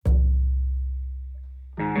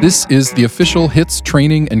This is the official HITS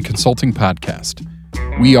Training and Consulting Podcast.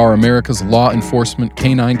 We are America's law enforcement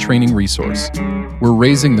canine training resource. We're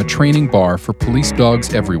raising the training bar for police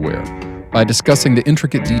dogs everywhere by discussing the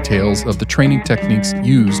intricate details of the training techniques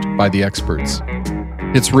used by the experts.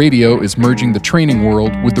 HITS Radio is merging the training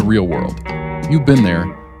world with the real world. You've been there.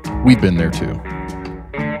 We've been there too.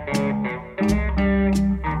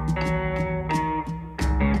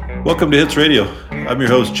 Welcome to HITS Radio. I'm your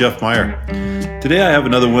host, Jeff Meyer. Today I have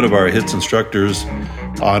another one of our HITS instructors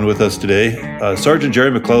on with us today. Sergeant Jerry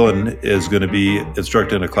McClellan is going to be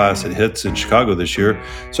instructing a class at HITS in Chicago this year.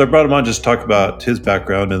 So I brought him on just to talk about his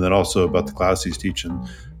background and then also about the class he's teaching.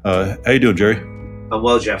 How you doing, Jerry? I'm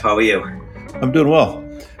well, Jeff. How are you? I'm doing well.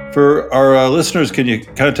 For our listeners, can you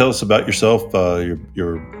kind of tell us about yourself,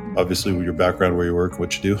 your obviously your background, where you work,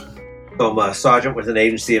 what you do? So I'm a sergeant with an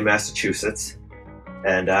agency in Massachusetts,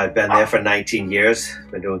 and I've been there for 19 years.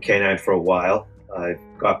 Been doing canine for a while. I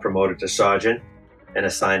got promoted to sergeant and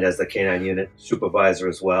assigned as the canine unit supervisor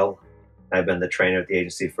as well. I've been the trainer at the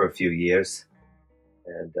agency for a few years,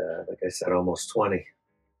 and like I said, almost 20.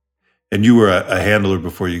 And you were a handler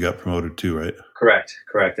before you got promoted too, right? Correct,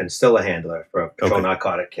 and still a handler for a patrol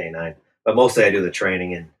narcotic canine. But mostly I do the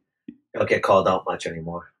training and don't get called out much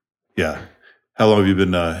anymore. Yeah. How long have you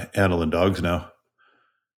been handling dogs now?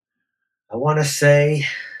 I want to say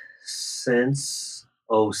since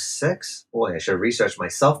 2006. Boy, I should have researched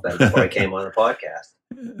myself better before I came on the podcast.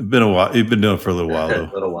 Been a while. You've been doing it for a little while,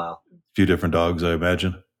 though. A little while. A few different dogs, I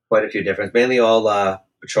imagine. Quite a few different. Mainly all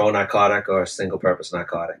patrol narcotic or single-purpose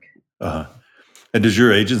narcotic. Uh-huh. And does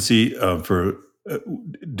your agency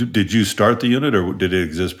did you start the unit or did it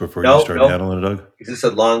exist before you started handling a dog? It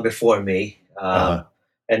existed long before me. And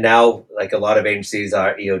now, like a lot of agencies,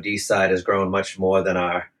 our EOD side has grown much more than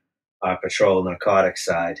our patrol narcotics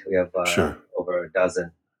side. We have over a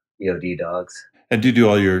dozen EOD dogs. And do you do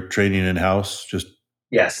all your training in-house, just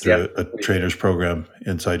through a trainer's program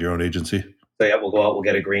inside your own agency? So yeah, we'll go out, we'll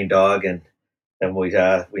get a green dog, and then we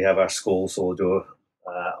have our school, so we'll do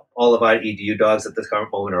all of our EDU dogs at this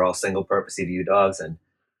current moment are all single-purpose EDU dogs, and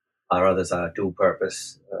our others are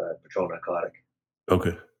dual-purpose patrol narcotic.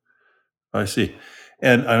 Okay, I see.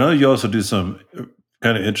 And I know you also do some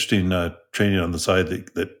kind of interesting training on the side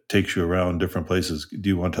that takes you around different places. Do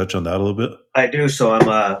you want to touch on that a little bit? I do. So I'm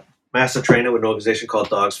a master trainer with an organization called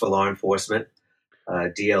Dogs for Law Enforcement,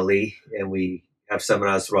 DLE, and we have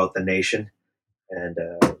seminars throughout the nation. And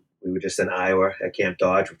we were just in Iowa at Camp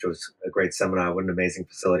Dodge, which was a great seminar. What an amazing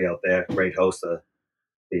facility out there. Great host of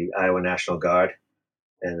the Iowa National Guard.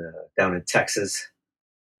 And down in Texas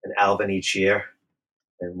and Alvin each year.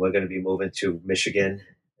 And we're going to be moving to Michigan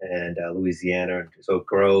and Louisiana. And so it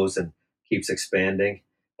grows and keeps expanding.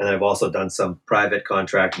 And I've also done some private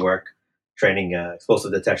contract work, training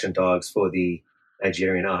explosive detection dogs for the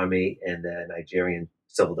Nigerian Army and the Nigerian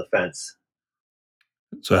Civil Defense.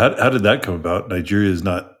 So how did that come about? Nigeria is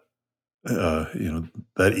not,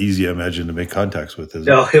 that easy, I imagine, to make contacts with, is it?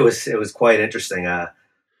 No, it was quite interesting. A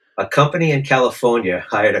company in California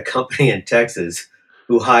hired a company in Texas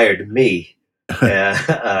who hired me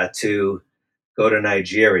to go to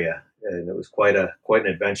Nigeria, and it was quite an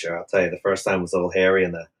adventure. I'll tell you, the first time was a little hairy,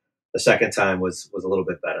 and the second time was a little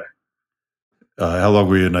bit better. How long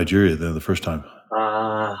were you in Nigeria then the first time?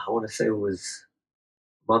 I want to say it was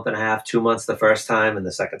a month and a half, 2 months the first time, and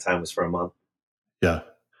the second time was for a month. Yeah.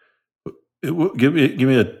 Give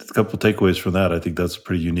me a couple takeaways from that. I think that's a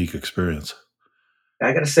pretty unique experience.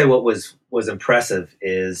 I got to say what was impressive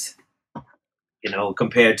is,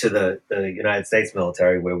 compared to the United States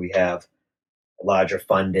military, where we have larger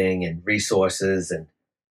funding and resources, and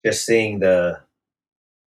just seeing the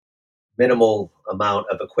minimal amount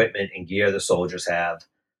of equipment and gear the soldiers have,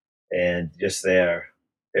 and just their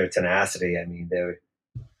tenacity. I mean,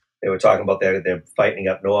 they were talking about they're fighting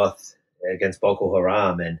up north against Boko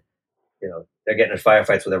Haram, and they're getting in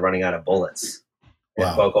firefights where they're running out of bullets. Wow.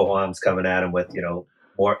 And Boko Haram's coming at them with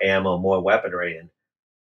more ammo, more weaponry, and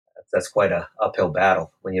that's quite a uphill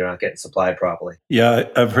battle when you're not getting supplied properly. Yeah,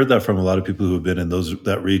 I've heard that from a lot of people who have been in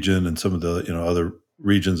that region and some of the other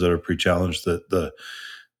regions that are pre-challenged.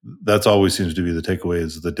 That's always seems to be the takeaway,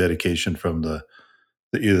 is the dedication from the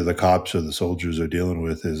either the cops or the soldiers are dealing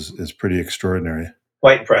with is pretty extraordinary.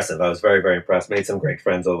 Quite impressive. I was very, very impressed. Made some great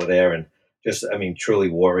friends over there, and just truly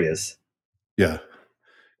warriors. Yeah.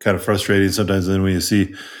 Kind of frustrating sometimes then when you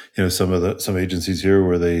see, some agencies here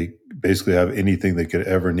where they basically have anything they could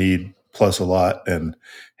ever need plus a lot, and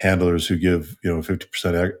handlers who give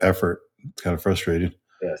 50% effort. It's kind of frustrating.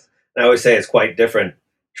 Yes, and I always say it's quite different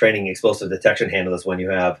training explosive detection handlers when you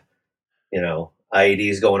have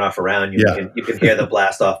IEDs going off around you. You can hear the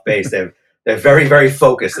blast off base. they're very, very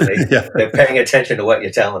focused, and Yeah. they're paying attention to what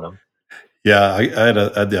you're telling them. Yeah, I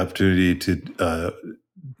had the opportunity to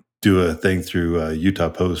do a thing through Utah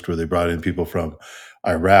Post where they brought in people from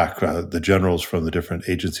Iraq, the generals from the different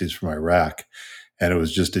agencies from Iraq, and it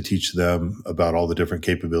was just to teach them about all the different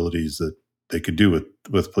capabilities that they could do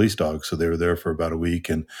with police dogs. So they were there for about a week,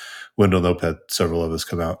 and Wendell Nope had several of us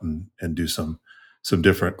come out and do some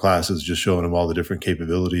different classes, just showing them all the different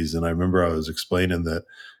capabilities. And I remember I was explaining that,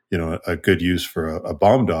 a good use for a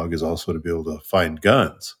bomb dog is also to be able to find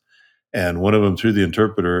guns. And one of them, through the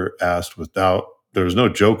interpreter, asked without, there was no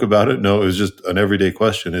joke about it. No, it was just an everyday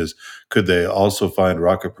question is, could they also find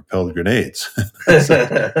rocket propelled grenades? I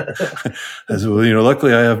said, well,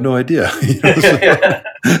 luckily I have no idea.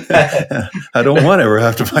 I don't want to ever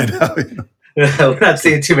have to find out. We're not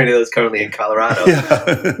seeing too many of those currently in Colorado.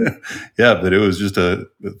 Yeah, but it was just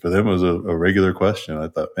for them, it was a regular question. I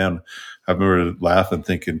thought, man, I remember laughing,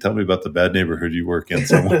 thinking, tell me about the bad neighborhood you work in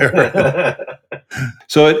somewhere.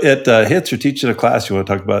 So at HITS, you're teaching a class. You want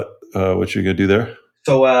to talk about what you're going to do there?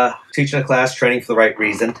 So teaching a class, training for the right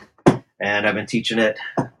reason. And I've been teaching it,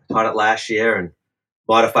 taught it last year and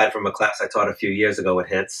modified from a class I taught a few years ago at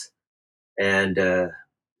HITS. And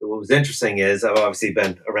what was interesting is I've obviously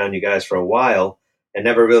been around you guys for a while and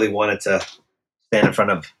never really wanted to stand in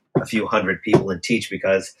front of a few hundred people and teach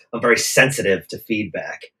because I'm very sensitive to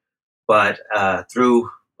feedback. But through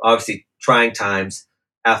obviously trying times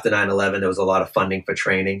after 9/11, there was a lot of funding for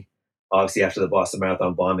training. Obviously, after the Boston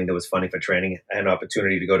Marathon bombing, there was funding for training. I had an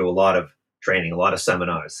opportunity to go to a lot of training, a lot of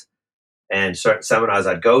seminars. And certain seminars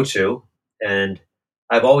I'd go to, and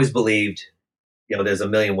I've always believed, there's a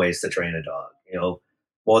million ways to train a dog,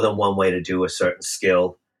 more than one way to do a certain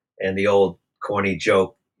skill. And the old corny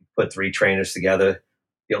joke, put three trainers together,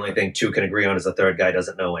 the only thing two can agree on is the third guy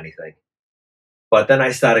doesn't know anything. But then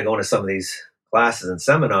I started going to some of these classes and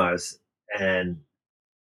seminars, and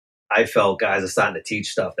I felt guys are starting to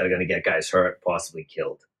teach stuff that are going to get guys hurt, possibly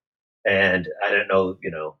killed. And I didn't know,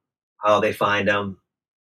 how they find them,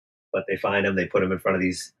 but they find them, they put them in front of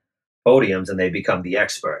these podiums and they become the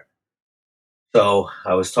expert. So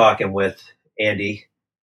I was talking with Andy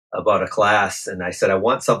about a class and I said, I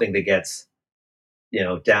want something that gets,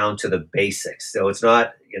 down to the basics. So it's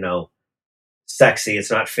not, sexy. It's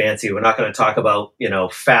not fancy. We're not going to talk about,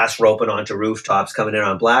 fast roping onto rooftops coming in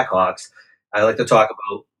on Blackhawks. I like to talk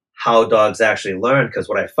about how dogs actually learn, because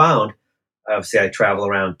what I found, obviously I travel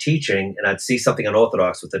around teaching and I'd see something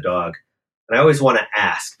unorthodox with the dog. And I always want to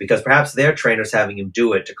ask because perhaps their trainer's having him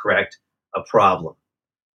do it to correct a problem.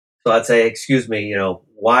 So I'd say, excuse me,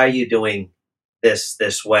 why are you doing this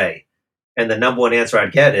way? And the number one answer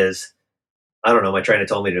I'd get is, I don't know, my trainer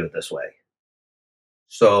told me to do it this way.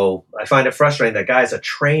 So I find it frustrating that guys are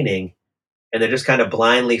training and they're just kind of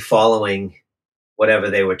blindly following whatever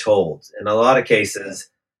they were told. In a lot of cases,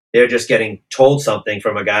 they're just getting told something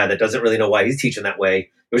from a guy that doesn't really know why he's teaching that way.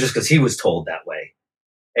 It was just because he was told that way.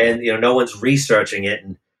 And, no one's researching it.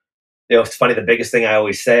 And, it's funny, the biggest thing I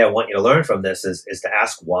always say I want you to learn from this is to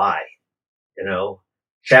ask why.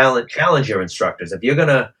 Challenge your instructors. If you're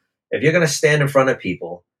gonna stand in front of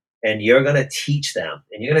people and you're gonna teach them,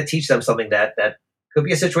 and you're gonna teach them something that could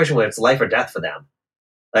be a situation where it's life or death for them.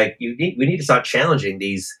 Like we need to start challenging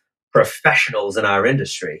these professionals in our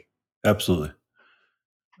industry. Absolutely.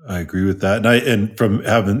 I agree with that. And from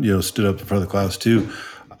having, stood up in front of the class too,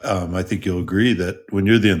 I think you'll agree that when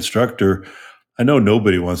you're the instructor, I know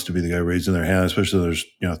nobody wants to be the guy raising their hand, especially when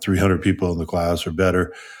there's, 300 people in the class or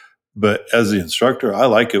better. But as the instructor, I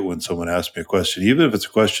like it when someone asks me a question, even if it's a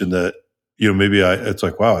question that, maybe it's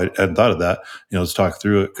like, wow, I hadn't thought of that. Let's talk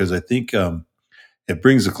through it. Cause I think, it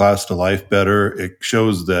brings the class to life better. It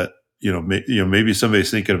shows that, maybe somebody's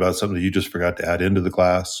thinking about something that you just forgot to add into the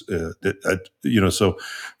class. So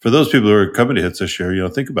for those people who are coming to HITS this year,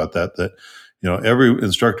 think about that, every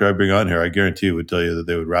instructor I bring on here, I guarantee would tell you that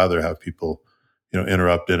they would rather have people,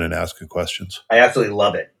 interrupt in and asking questions. I absolutely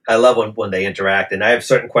love it. I love when they interact, and I have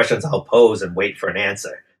certain questions I'll pose and wait for an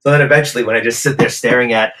answer. So then eventually when I just sit there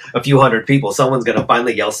staring at a few hundred people, someone's going to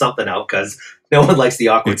finally yell something out because no one likes the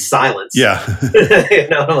awkward silence. Yeah.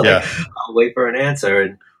 I'll wait for an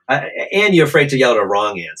answer. And you're afraid to yell a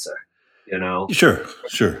wrong answer, Sure.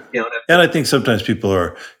 And I think sometimes people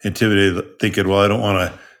are intimidated thinking, well, I don't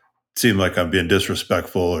want to seem like I'm being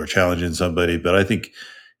disrespectful or challenging somebody. But I think,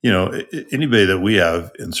 anybody that we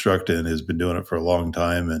have instructing has been doing it for a long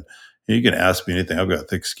time. And you can ask me anything. I've got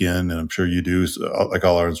thick skin and I'm sure you do, so, like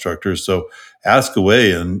all our instructors. So ask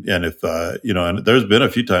away. And if, and there's been a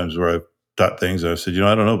few times where I've taught things and I said,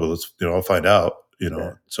 I don't know, but let's, I'll find out,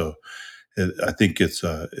 So I think it's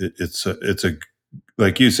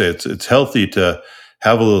like you say, it's healthy to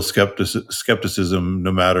have a little skepticism,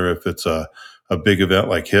 no matter if it's a big event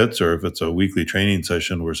like HITS or if it's a weekly training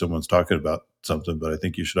session where someone's talking about something. But I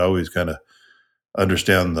think you should always kind of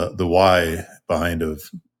understand the why behind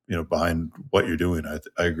what you're doing.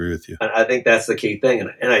 I agree with you. I think that's the key thing.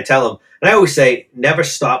 And I tell them, and I always say, never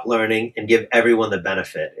stop learning and give everyone the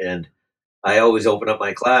benefit. And I always open up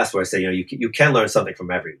my class where I say, you can learn something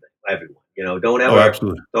from everyone.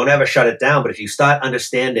 Don't ever shut it down. But if you start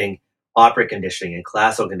understanding operant conditioning and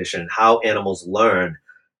classical conditioning, how animals learn,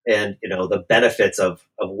 and the benefits of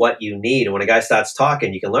what you need, and when a guy starts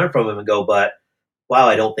talking, you can learn from him and go, but wow,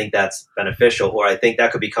 I don't think that's beneficial, or I think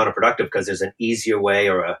that could be counterproductive because there's an easier way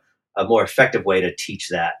or a more effective way to teach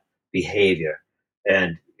that behavior.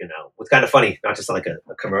 And it's kind of funny, not just like a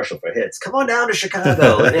commercial for HITS. Come on down to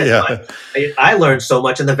Chicago. Yeah. I learned so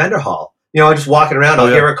much in the vendor hall. I'm just walking around. I'll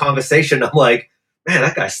hear a conversation. I'm like, man,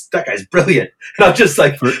 that guy's brilliant. And I'll just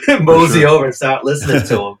like mosey over and start listening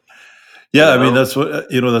to him. Yeah, I mean, that's what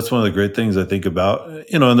that's one of the great things I think about.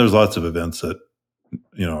 And there's lots of events that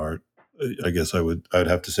are. I guess I'd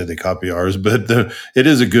have to say they copy ours, but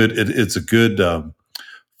it's a good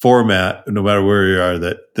format, no matter where you are.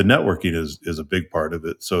 That the networking is a big part of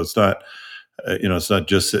it. So it's not it's not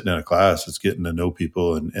just sitting in a class. It's getting to know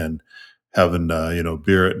people and having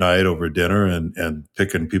beer at night over dinner and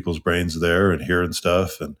picking people's brains there and hearing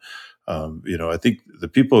stuff. And I think the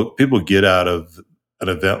people get out of an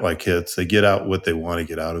event like HITS, they get out what they want to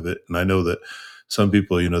get out of it. And I know that some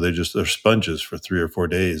people, they're sponges for 3 or 4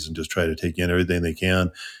 days and just try to take in everything they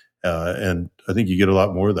can. And I think you get a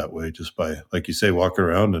lot more that way just by, like you say, walking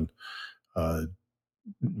around and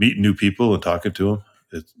meeting new people and talking to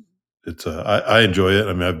them. I enjoy it.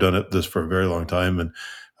 I mean, I've done this for a very long time, and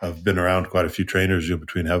I've been around quite a few trainers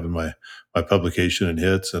between having my publication and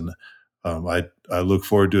HITS, and I look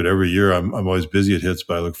forward to it every year. I'm always busy at HITS,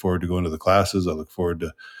 but I look forward to going to the classes. I look forward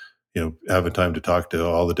to having time to talk to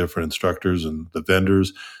all the different instructors and the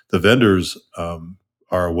vendors. The vendors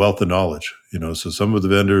are a wealth of knowledge. So some of the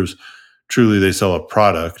vendors truly, they sell a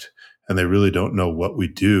product and they really don't know what we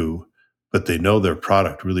do, but they know their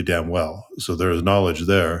product really damn well. So there is knowledge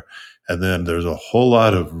there. And then there's a whole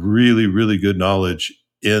lot of really, really good knowledge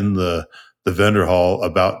in the vendor hall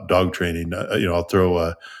about dog training. I'll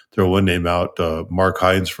throw one name out, Mark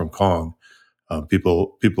Hines from Kong.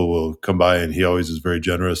 People will come by, and he always is very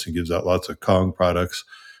generous and gives out lots of Kong products.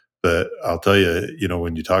 But I'll tell you,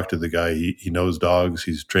 when you talk to the guy, he knows dogs.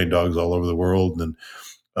 He's trained dogs all over the world, and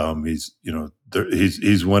he's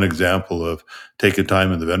one example of taking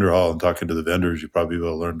time in the vendor hall and talking to the vendors. You probably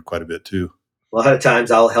will learn quite a bit too. A lot of times,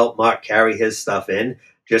 I'll help Mark carry his stuff in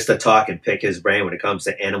just to talk and pick his brain when it comes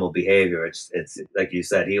to animal behavior. It's like you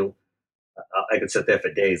said, I could sit there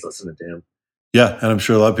for days listening to him. Yeah, and I'm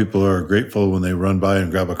sure a lot of people are grateful when they run by and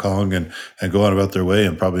grab a Kong and go on about their way,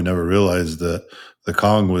 and probably never realized that the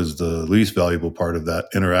Kong was the least valuable part of that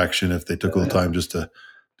interaction if they took a little time just to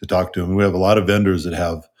talk to him. And we have a lot of vendors that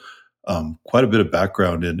have quite a bit of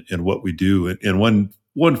background in what we do in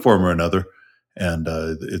one form or another, and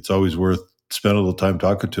it's always worth spending a little time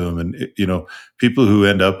talking to them. And people who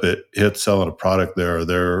end up at HITS selling a product there are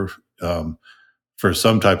there for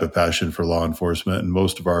some type of passion for law enforcement, and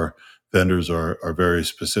most of our vendors are very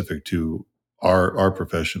specific to our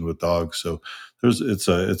profession with dogs. So it's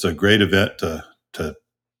a great event to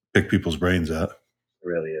pick people's brains at. It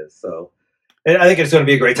really is. So, and I think it's going to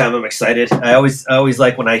be a great time. I'm excited. I always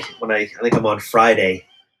like when I think I'm on Friday.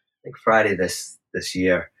 I think Friday this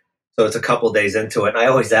year. So it's a couple days into it. And I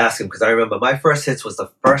always ask him because I remember my first HITS was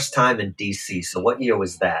the first time in DC. So what year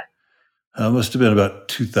was that? Must have been about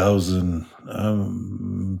 2000.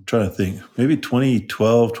 I'm trying to think. Maybe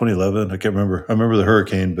 2012, 2011. I can't remember. I remember the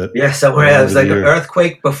hurricane, but yeah, somewhere it was like an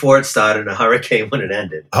earthquake before it started and a hurricane when it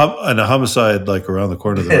ended. And a homicide like around the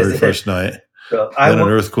corner the very first night. So then an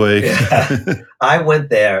earthquake. Yeah. I went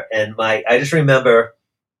there, and I just remember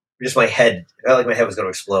my head. I felt like my head was going to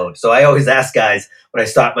explode. So I always ask guys when I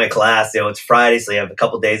start my class, it's Friday, so you have a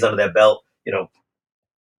couple days under their belt,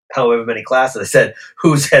 however many classes. I said,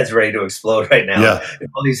 whose head's ready to explode right now? Yeah. And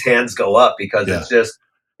all these hands go up because it's just,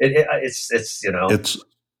 it's It's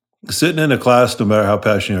sitting in a class, no matter how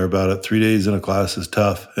passionate you are about it, 3 days in a class is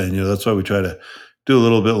tough. And, that's why we try to do a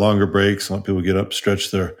little bit longer breaks, let people get up,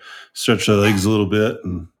 stretch their legs a little bit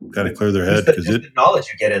and kind of clear their head. Because the knowledge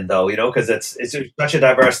you get in though, because it's such a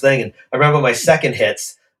diverse thing. And I remember my second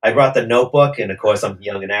HITS, I brought the notebook, and of course I'm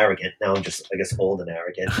young and arrogant. Now I'm just, I guess, old and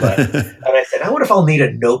arrogant. But and I said, I wonder if I'll need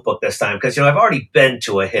a notebook this time because I've already been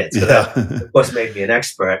to a HITS. So that, of course, made me an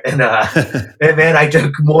expert. And man, I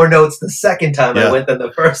took more notes the second time I went than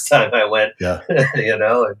the first time I went. Yeah. And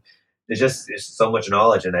there's so much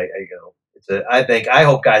knowledge, and I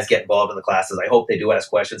hope guys get involved in the classes. I hope they do ask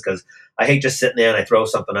questions because I hate just sitting there and I throw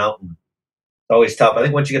something out and it's always tough. I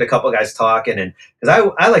think once you get a couple of guys talking, and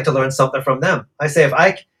because I like to learn something from them. I say if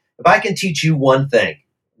I can teach you one thing,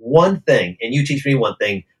 and you teach me one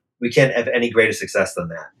thing, we can't have any greater success than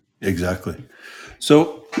that. Exactly.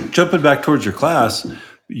 So jumping back towards your class,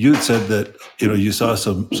 you had said that you saw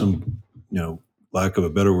some lack of a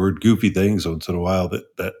better word, goofy things once in a while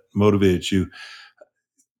that motivated you.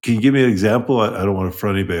 Can you give me an example? I don't want to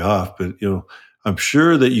front anybody off, but I'm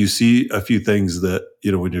sure that you see a few things that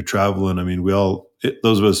when you're traveling. I mean,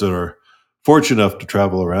 those of us that are fortunate enough to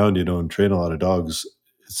travel around, and train a lot of dogs.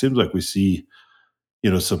 It seems like we see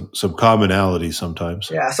some commonality sometimes.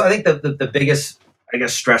 Yeah. So I think the biggest, I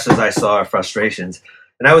guess, stresses I saw are frustrations.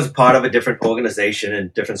 And I was part of a different organization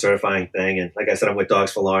and different certifying thing. And like I said, I'm with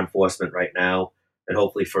Dogs for Law Enforcement right now and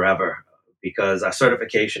hopefully forever because our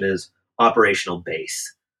certification is operational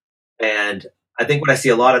base. And I think what I see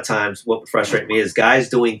a lot of times, what would frustrate me is guys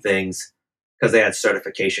doing things because they had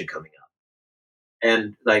certification coming up.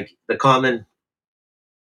 And like the common,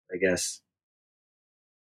 I guess,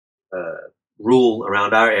 rule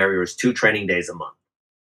around our area is 2 training days a month.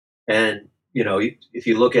 And, if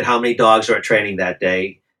you look at how many dogs are at training that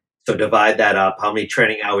day, so divide that up, how many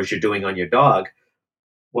training hours you're doing on your dog,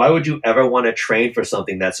 why would you ever want to train for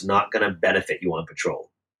something that's not going to benefit you on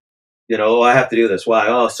patrol? I have to do this. Why?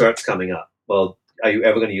 Oh, cert's coming up. Well, are you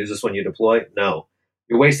ever going to use this when you deploy? No.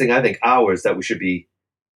 You're wasting, I think, hours that we should be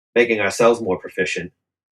making ourselves more proficient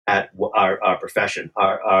at our profession,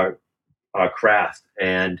 our craft.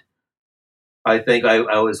 And I think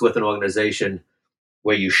I was with an organization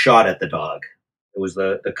where you shot at the dog. It was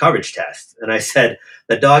the coverage test. And I said,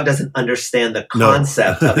 the dog doesn't understand the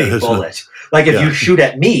concept of a bullet. Like if you shoot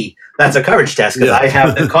at me, that's a coverage test because I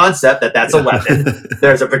have the concept that that's a weapon.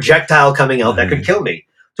 There's a projectile coming out that could kill me.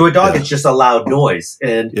 To a dog, it's just a loud noise.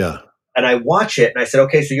 And I watch it and I said,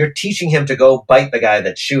 okay, so you're teaching him to go bite the guy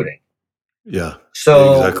that's shooting. Yeah.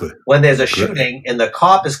 So exactly. When there's a shooting and the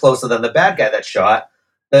cop is closer than the bad guy that shot,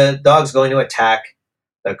 the dog's going to attack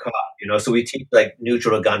the cop, so we teach like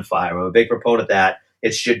neutral to gunfire. I'm a big proponent of that.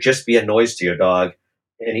 It should just be a noise to your dog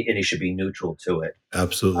and he should be neutral to it.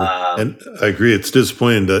 Absolutely. And I agree. It's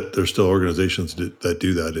disappointing that there's still organizations that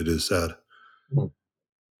do that. It is sad.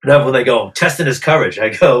 Now when they go, I'm testing his courage, I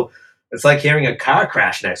go, it's like hearing a car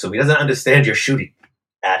crash next to him. He doesn't understand you're shooting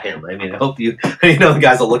at him. I mean, I hope the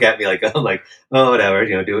guys will look at me like, I'm like, oh, whatever,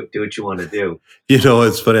 do what you want to do.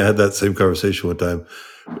 It's funny. I had that same conversation one time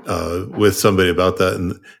with somebody about that.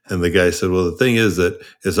 And the guy said, well, the thing is that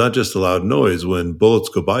it's not just a loud noise. When bullets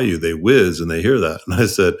go by you, they whiz and they hear that. And I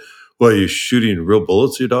said, well, are you shooting real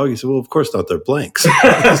bullets at your dog? He said, well, of course not. They're blanks.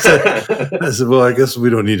 I said, well, I guess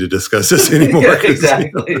we don't need to discuss this anymore. Yeah,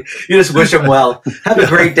 exactly. You just wish him well. Have a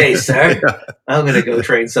great day, sir. Yeah. I'm going to go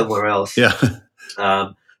train somewhere else. Yeah.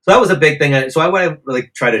 So that was a big thing. So what I really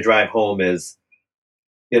try to drive home is,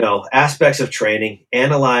 aspects of training,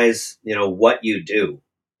 analyze, what you do.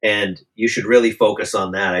 And you should really focus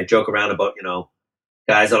on that. I joke around about,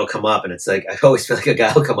 guys that'll come up and it's like, I always feel like a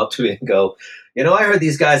guy will come up to me and go, I heard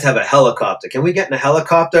these guys have a helicopter. Can we get in a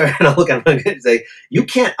helicopter? And I'll look at him and say, you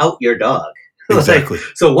can't out your dog. Exactly.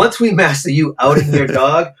 So once we master you outing your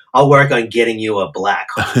dog, I'll work on getting you a Black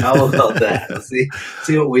Hawk. How about that? Let's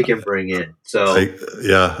see what we can bring in. So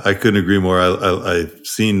I couldn't agree more. I've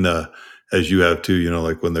seen, as you have too,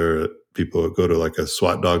 like when there are people who go to like a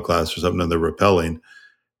SWAT dog class or something and they're rappelling,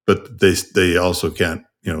 but they also can't,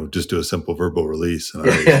 just do a simple verbal release. And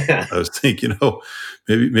I was thinking,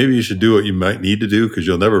 maybe you should do what you might need to do because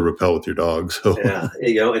you'll never rappel with your dog. So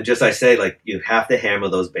and just I say, like, you have to hammer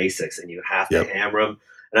those basics and you have to hammer them.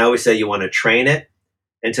 And I always say you want to train it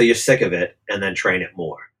until you're sick of it and then train it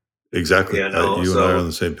more. Exactly. You and I are on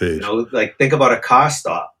the same page. Like think about a car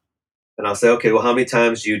stop. And I'll say, okay, well, how many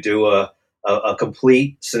times do you do a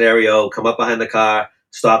complete scenario, come up behind the car,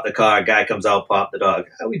 stop the car, guy comes out, pop the dog.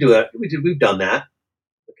 We do it. We've done that.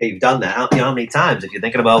 Okay, you've done that. How many times? If you're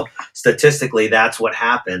thinking about statistically, that's what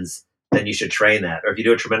happens, then you should train that. Or if you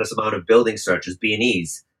do a tremendous amount of building searches,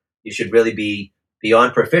 B&Es, you should really be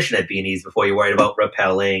beyond proficient at B&Es before you're worried about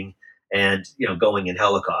rappelling and going in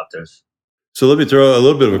helicopters. So let me throw a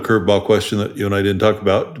little bit of a curveball question that you and I didn't talk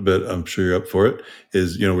about, but I'm sure you're up for it.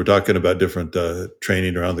 Is we're talking about different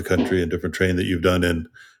training around the country and different training that you've done in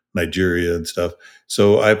Nigeria and stuff.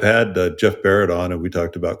 So I've had Jeff Barrett on, and we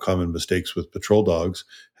talked about common mistakes with patrol dogs.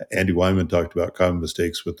 Andy Wyman talked about common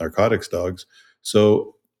mistakes with narcotics dogs.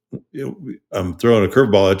 So I'm throwing a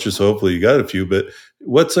curveball at you, so hopefully you got a few. But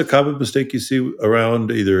what's a common mistake you see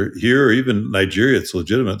around either here or even Nigeria? It's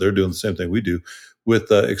legitimate. They're doing the same thing we do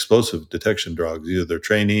with explosive detection dogs, either their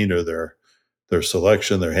training or their their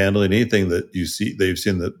selection, their handling, anything that they've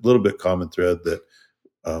seen the little bit common thread that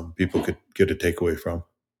people could get a takeaway from?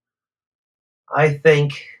 I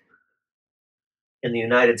think in the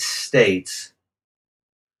United States,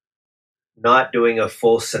 not doing a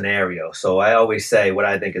full scenario. So I always say what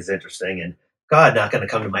I think is interesting, and God, not going to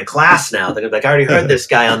come to my class now. They're gonna be like, I already heard this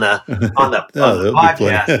guy on the No, on the there'll be plenty.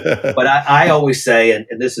 podcast. But I always say, and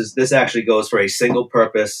this actually goes for a single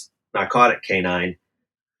purpose narcotic canine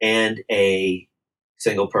and a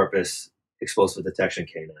single purpose explosive detection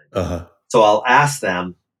canine. Uh-huh. So I'll ask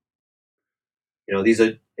them, these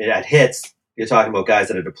are at hits. You're talking about guys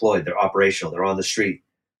that are deployed. They're operational. They're on the street.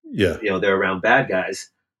 Yeah. They're around bad guys.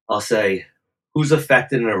 I'll say, who's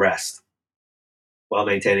affected an arrest while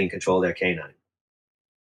maintaining control of their canine?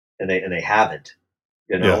 And they haven't.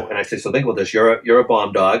 Yeah. And I say, so think about this. You're a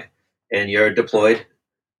bomb dog, and you're deployed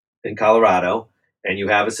in Colorado, and you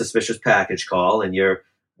have a suspicious package call, and you're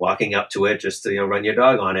walking up to it just to run your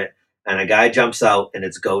dog on it, and a guy jumps out, and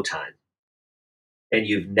it's go time, and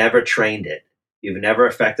you've never trained it. You've never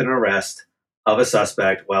effected an arrest of a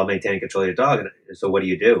suspect while maintaining control of your dog. And so what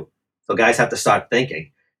do? So guys have to start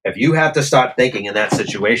thinking. If you have to start thinking in that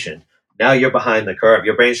situation, now you're behind the curve.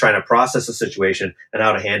 Your brain's trying to process the situation and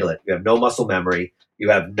how to handle it. You have no muscle memory. You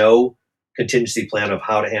have no contingency plan of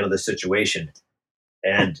how to handle the situation.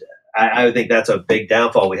 And I think that's a big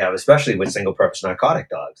downfall we have, especially with single-purpose narcotic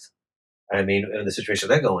dogs. I mean, in the situation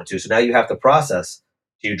they're going to. So now you have to process.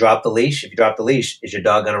 Do you drop the leash? If you drop the leash, is your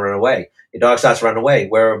dog going to run away? Your dog starts running away.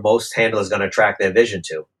 Where are most handlers going to track their vision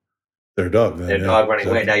to? Their dog. Man. Their dog running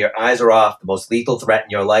away. Now your eyes are off. The most lethal threat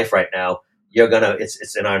in your life right now.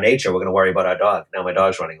 It's in our nature. We're going to worry about our dog. Now my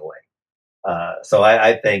dog's running away. So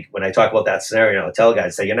I think when I talk about that scenario, I'll tell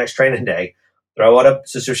guys, say your next training day, throw out a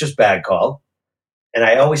suspicious bag call. And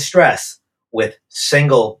I always stress with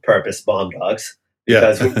single purpose bomb dogs,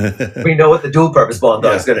 because we know what the dual purpose bomb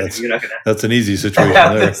dog is going to do. You're not going to. That's an easy situation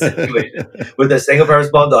there. With a single purpose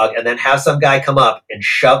bomb dog, and then have some guy come up and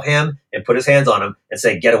shove him and put his hands on him and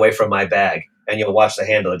say, "Get away from my bag," and you'll watch the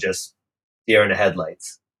handler just deer in the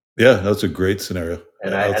headlights. Yeah, that's a great scenario.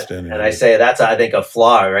 And outstanding. I say that's, I think, a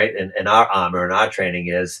flaw, right, in our armor and our training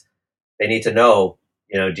is they need to know,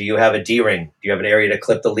 do you have a D-ring? Do you have an area to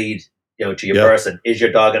clip the lead, to your person? Is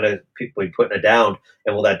your dog going to be putting it down,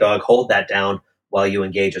 and will that dog hold that down while you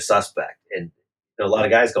engage a suspect? And a lot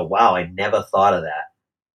of guys go, wow, I never thought of that.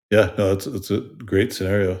 Yeah, no, it's a great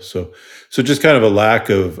scenario. So just kind of a lack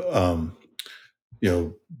of,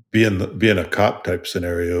 being a cop type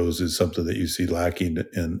scenarios is something that you see lacking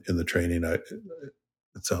in the training.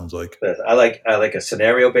 It sounds like. I like a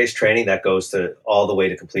scenario based training that goes to all the way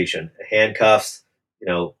to completion. Handcuffs,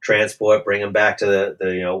 transport, bring them back to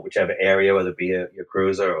the whichever area, whether it be your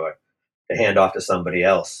cruiser or to hand off to somebody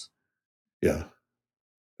else. Yeah,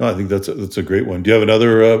 no, I think that's a great one. Do you have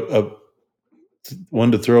another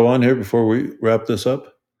one to throw on here before we wrap this up?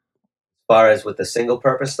 As far as with the single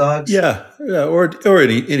purpose dogs? Yeah, or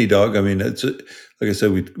any dog. I mean, it's like I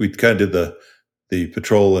said, we kind of did the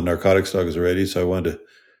patrol and narcotics dogs already, so I wanted to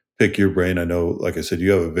pick your brain. I know, like I said,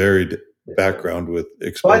 you have a varied background with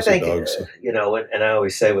explosive dogs. So. And I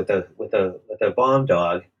always say with a bomb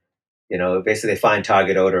dog, basically they find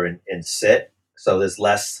target odor and sit, so there's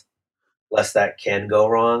less that can go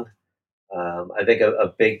wrong. I think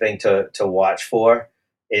a big thing to watch for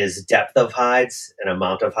is depth of hides and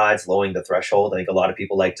amount of hides, lowering the threshold. I think a lot of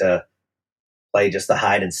people like to play just the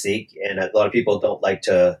hide and seek, and a lot of people don't like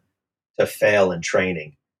to fail in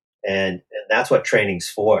training. And that's what training's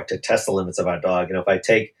for, to test the limits of our dog. If I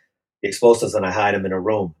take the explosives and I hide them in a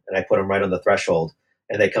room and I put them right on the threshold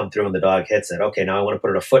and they come through and the dog hits it, okay, now I want to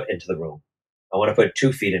put a foot into the room. I want to put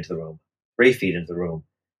 2 feet into the room, 3 feet into the room.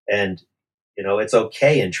 And, it's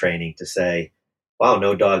okay in training to say, wow,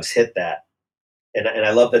 no dogs hit that. And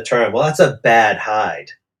I love the term, well, that's a bad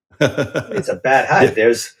hide. It's a bad hide.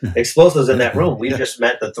 There's explosives in that room. We've just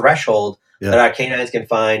met the threshold that our canines can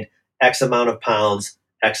find X amount of pounds,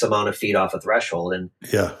 X amount of feet off a threshold. And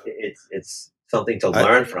it's something to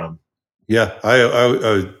learn from. Yeah.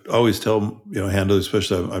 I always tell, handlers,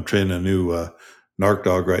 especially I'm training a new narc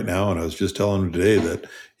dog right now. And I was just telling him today that,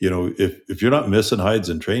 if you're not missing hides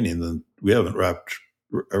in training, then we haven't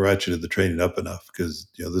ratcheted the training up enough, because,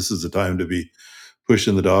 this is the time to be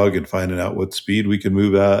pushing the dog and finding out what speed we can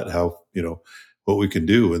move at, how, what we can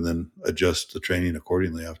do, and then adjust the training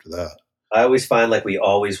accordingly after that. I always find we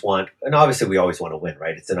always want, and obviously we always want to win,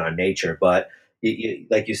 right? It's in our nature, but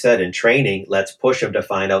like you said, in training, let's push them to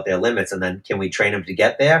find out their limits. And then can we train them to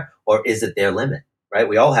get there, or is it their limit, right?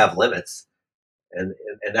 We all have limits. and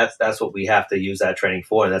that's what we have to use that training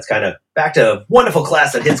for. And that's kind of back to a wonderful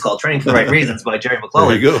class at HITS called Training for the Right Reasons by Jerry There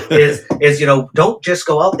McClellan. you go. is don't just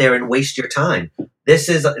go out there and waste your time. This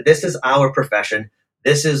is our profession.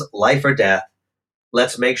 This is life or death.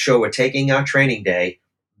 Let's make sure we're taking our training day,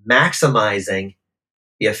 maximizing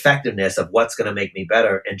the effectiveness of what's going to make me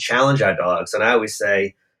better, and challenge our dogs. And I always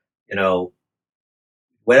say,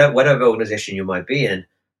 whatever organization you might be in,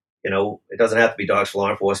 it doesn't have to be Dogs for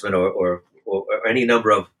Law Enforcement or any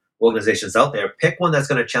number of organizations out there. Pick one that's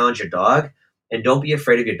going to challenge your dog, and don't be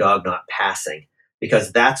afraid of your dog not passing,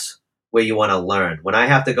 because that's where you want to learn. When I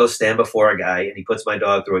have to go stand before a guy and he puts my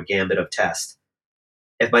dog through a gambit of tests,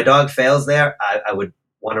 if my dog fails there, I would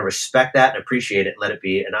want to respect that and appreciate it and let it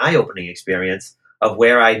be an eye-opening experience of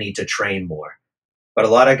where I need to train more. But a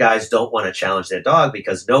lot of guys don't want to challenge their dog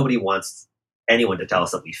because nobody wants anyone to tell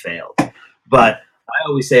us that we failed. But I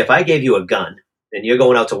always say, if I gave you a gun and you're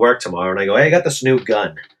going out to work tomorrow and I go, hey, I got this new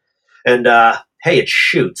gun, and hey, it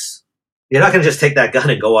shoots. You're not going to just take that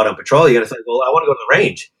gun and go out on patrol. You're going to say, well, I want to go to the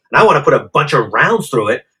range and I want to put a bunch of rounds through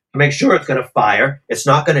it to make sure it's going to fire. It's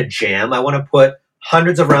not going to jam. I want to put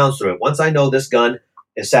hundreds of rounds through it. Once I know this gun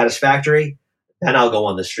is satisfactory, then I'll go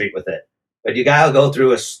on the street with it. But you gotta go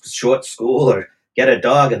through a short school or get a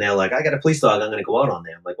dog, and they're like, I got a police dog, I'm going to go out on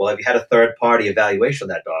there. I'm like, well, have you had a third party evaluation of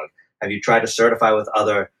that dog? Have you tried to certify with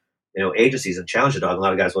other, agencies and challenge the dog? A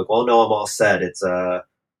lot of guys are like, well, no, I'm all set. It's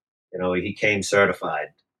he came certified.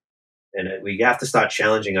 And we have to start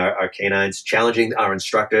challenging our canines, challenging our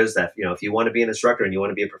instructors. That if you want to be an instructor and you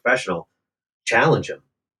want to be a professional, challenge them.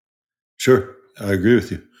 Sure, I agree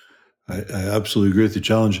with you. I absolutely agree with you.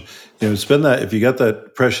 Challenge, spend that, if you got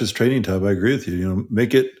that precious training time, I agree with you.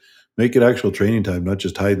 Make it actual training time, not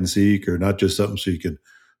just hide and seek, or not just something so you can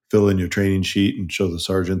fill in your training sheet and show the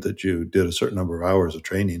sergeant that you did a certain number of hours of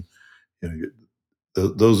training.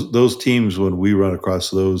 Those teams, when we run across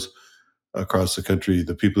those across the country,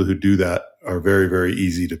 the people who do that are very, very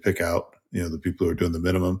easy to pick out. The people who are doing the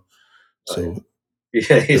minimum. So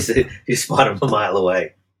yeah, you spot them a mile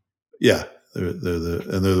away. Yeah, they're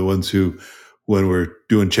the ones who, when we're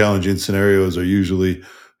doing challenging scenarios, are usually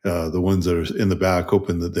the ones that are in the back,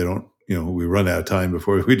 hoping that they don't, we run out of time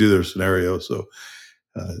before we do their scenario. So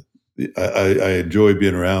I enjoy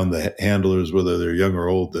being around the handlers, whether they're young or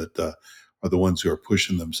old, that are the ones who are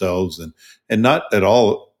pushing themselves and not at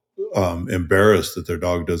all embarrassed that their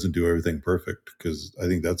dog doesn't do everything perfect, because I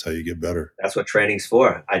think that's how you get better. That's what training's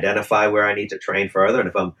for. Identify where I need to train further, and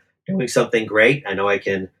if I'm doing something great, I know I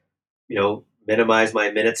can minimize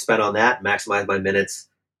my minutes spent on that, maximize my minutes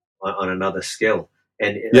on another skill.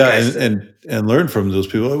 And and learn from those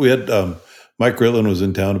people. We had Mike Gritland was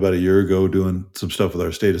in town about a year ago doing some stuff with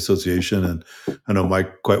our state association, and I know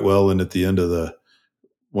Mike quite well. And at the end of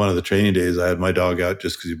one of the training days, I had my dog out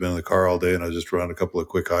just because he'd been in the car all day, and I just ran a couple of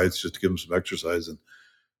quick hides just to give him some exercise. And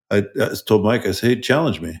I told Mike, I said, hey,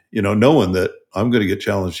 challenge me, knowing that I'm going to get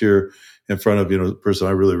challenged here in front of, the person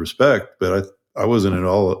I really respect, but I wasn't at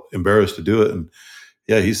all embarrassed to do it. And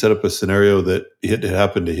yeah, he set up a scenario that it had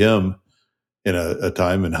happened to him in a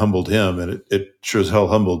time and humbled him. And it sure as hell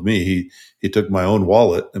humbled me. He took my own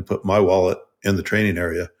wallet and put my wallet in the training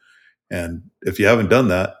area. And if you haven't done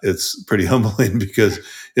that, it's pretty humbling, because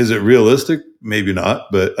is it realistic? Maybe not.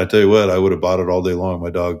 But I tell you what, I would have bought it all day long.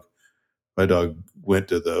 My dog went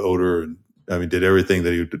to the odor and did everything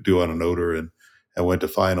that he would do on an odor, and went to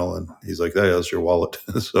final, and he's like, hey, that's your wallet.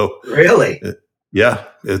 So really,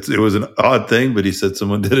 it was an odd thing, but he said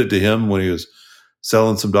someone did it to him when he was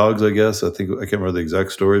selling some dogs, I guess. I can't remember the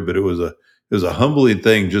exact story, but it was a humbling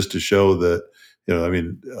thing, just to show that,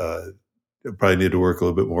 it probably need to work a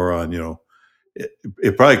little bit more on,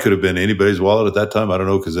 it probably could have been anybody's wallet at that time. I don't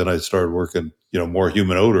know. Cause then I started working, more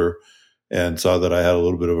human odor, and saw that I had a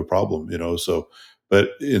little bit of a problem, so, but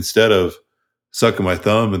instead of sucking my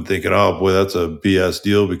thumb and thinking, oh boy, that's a BS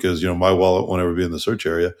deal because, my wallet won't ever be in the search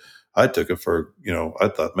area, I took it for, I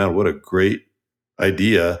thought, man, what a great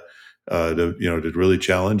idea to really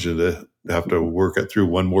challenge and to have to work it through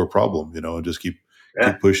one more problem, and just keep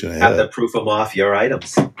pushing ahead. Have to proof them off your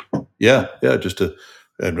items. Yeah.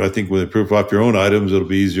 And I think when you proof off your own items, it'll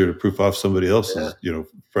be easier to proof off somebody else's,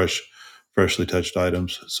 freshly touched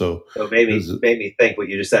items. So it made me think what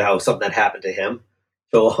you just said, how something that happened to him.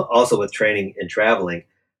 So also with training and traveling,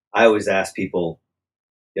 I always ask people,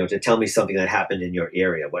 to tell me something that happened in your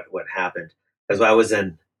area. What happened? Because when I was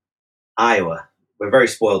in Iowa, we're very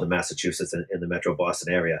spoiled in Massachusetts in the Metro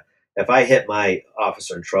Boston area. If I hit my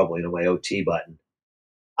officer in trouble, my OT button,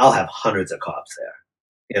 I'll have hundreds of cops there.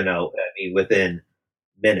 Within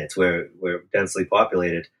minutes. We're densely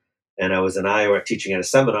populated. And I was in Iowa teaching at a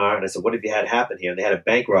seminar, and I said, what have you had happen here? And they had a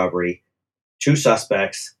bank robbery 2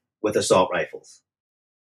 suspects with assault rifles,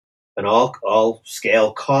 an all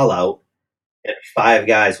scale call out, and 5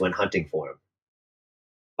 guys went hunting for him.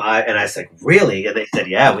 And I said, really? And they said,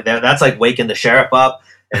 yeah, that's like waking the sheriff up.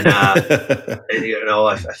 And, and you know,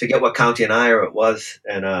 I forget what county in Iowa it was.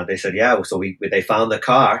 And they said, yeah. So they found the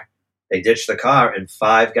car, they ditched the car, and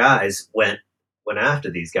 5 guys went after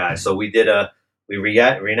these guys. So we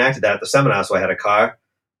reenacted that at the seminar. So I had a car,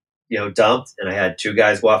 you know, dumped, and I had 2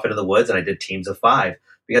 guys go off into the woods, and I did teams of 5,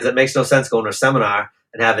 because it makes no sense going to a seminar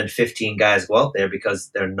and having 15 guys go out there, because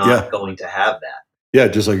they're not going to have that. Yeah,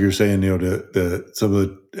 just like you're saying, you know, some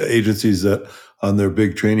of the agencies that on their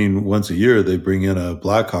big training once a year, they bring in a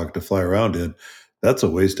Black Hawk to fly around in. That's a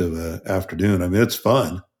waste of an afternoon. I mean, it's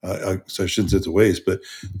fun. So I shouldn't say it's a waste, but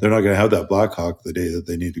they're not going to have that Black Hawk the day that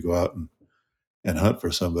they need to go out and hunt for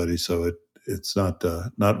somebody. So it's not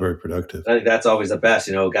very productive. I think that's always the best.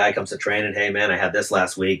 You know, a guy comes to training, hey, man, I had this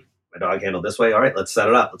last week. My dog handled this way. All right, let's set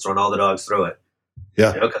it up. Let's run all the dogs through it.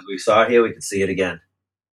 Yeah. You know, because we saw it here, we could see it again.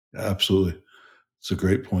 Absolutely. It's a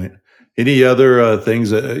great point. Any other things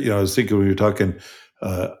that, you know, I was thinking when you were talking,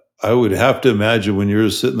 I would have to imagine when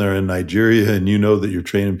you're sitting there in Nigeria and you know that you're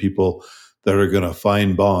training people that are going to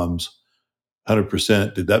find bombs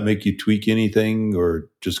 100%, did that make you tweak anything, or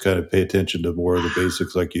just kind of pay attention to more of the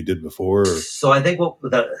basics like you did before? Or? So I think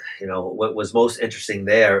what was most interesting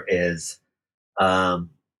there is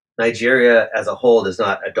Nigeria as a whole is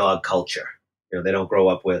not a dog culture. You know, they don't grow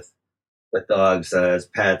up with dogs as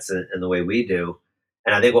pets in the way we do.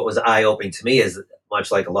 And I think what was eye-opening to me is, much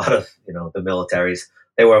like a lot of, you know, the militaries,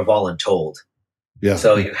 they were voluntold. Yeah.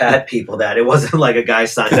 So you had people that it wasn't like a guy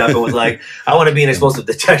signed up and was like, I want to be an explosive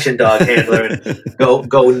detection dog handler and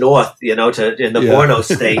go north, you know, in the Borno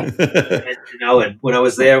state. And, you know, and when I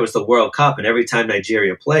was there, it was the World Cup, and every time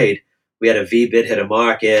Nigeria played, we had a V-bit hit a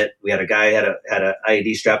market. We had a guy had a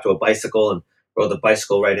IED strapped to a bicycle and rode the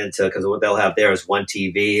bicycle right into, because what they'll have there is one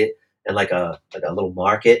TV and like a little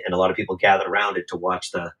market, and a lot of people gathered around it to watch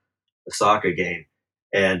the soccer game.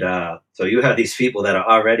 And so you have these people that are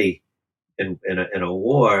already in a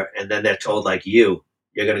war, and then they're told, like, you're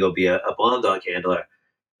going to go be a bomb dog handler.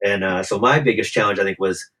 And so my biggest challenge, I think,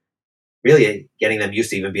 was really getting them used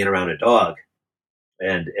to even being around a dog,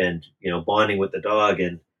 and you know, bonding with the dog.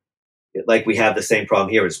 And like, we have the same problem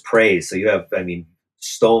here as praise. So you have, I mean,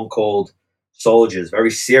 stone cold soldiers,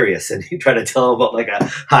 very serious, and you try to tell them about like a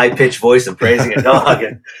high-pitched voice and praising a dog,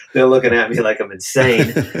 and they're looking at me like I'm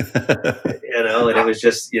insane. You know, and it was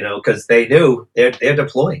just, you know, because they knew they're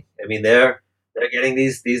deploying. I mean, they're getting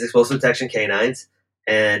these explosive detection canines,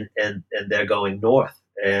 and they're going north.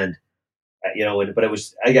 And you know, but it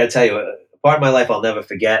was, I got to tell you, a part of my life I'll never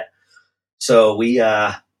forget. So we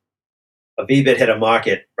a V-bit hit a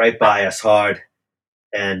market right by us hard,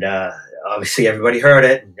 and obviously everybody heard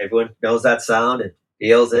it, and everyone knows that sound and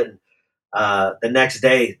feels it. And the next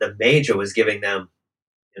day, the major was giving them,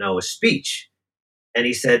 you know, a speech, and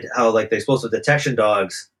he said how, like, the explosive detection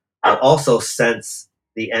dogs will also sense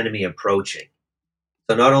the enemy approaching.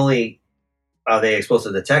 So not only are they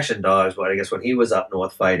explosive detection dogs, but I guess when he was up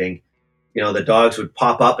north fighting, you know, the dogs would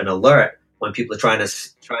pop up and alert when people are trying to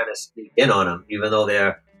sneak in on them, even though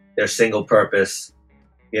they're single purpose,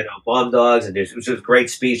 you know, bomb dogs. And it was just a great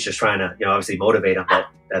speech, just trying to, you know, obviously motivate them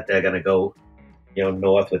that they're going to go, you know,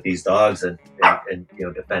 north with these dogs and you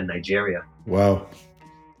know, defend Nigeria. Wow.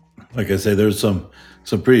 Like I say, there's some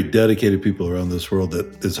pretty dedicated people around this world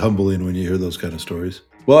that is humbling when you hear those kind of stories.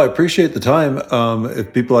 Well, I appreciate the time.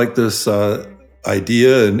 If people like this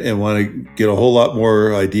idea and want to get a whole lot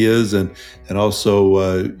more ideas, and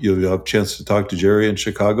also you'll have a chance to talk to Jerry in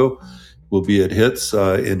Chicago. We'll be at HITS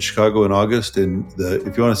in Chicago in August. And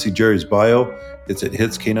if you want to see Jerry's bio, it's at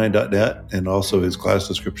hitscanine.net, and also his class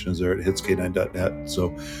descriptions are at hitscanine.net.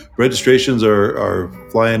 So registrations are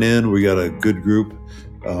flying in. We got a good group.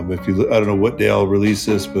 I don't know what day I'll release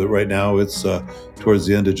this, but right now it's towards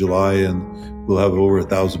the end of July, and we'll have over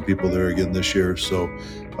 1,000 people there again this year. So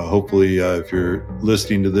hopefully, if you're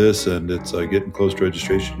listening to this and it's getting close to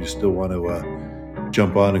registration, you still want to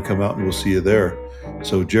jump on and come out, and we'll see you there.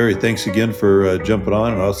 So, Jerry, thanks again for jumping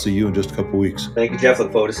on, and I'll see you in just a couple weeks. Thank you, Jeff.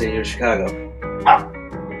 Look forward to seeing you in Chicago.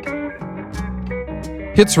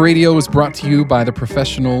 HITS Radio is brought to you by the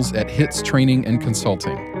professionals at HITS Training and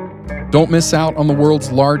Consulting. Don't miss out on the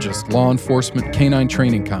world's largest law enforcement canine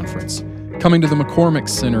training conference, coming to the McCormick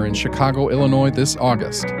Center in Chicago, Illinois this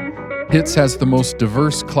August. HITS has the most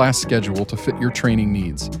diverse class schedule to fit your training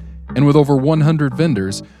needs. And with over 100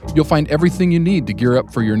 vendors, you'll find everything you need to gear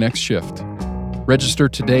up for your next shift. Register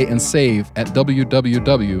today and save at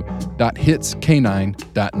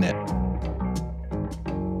www.hitscanine.net.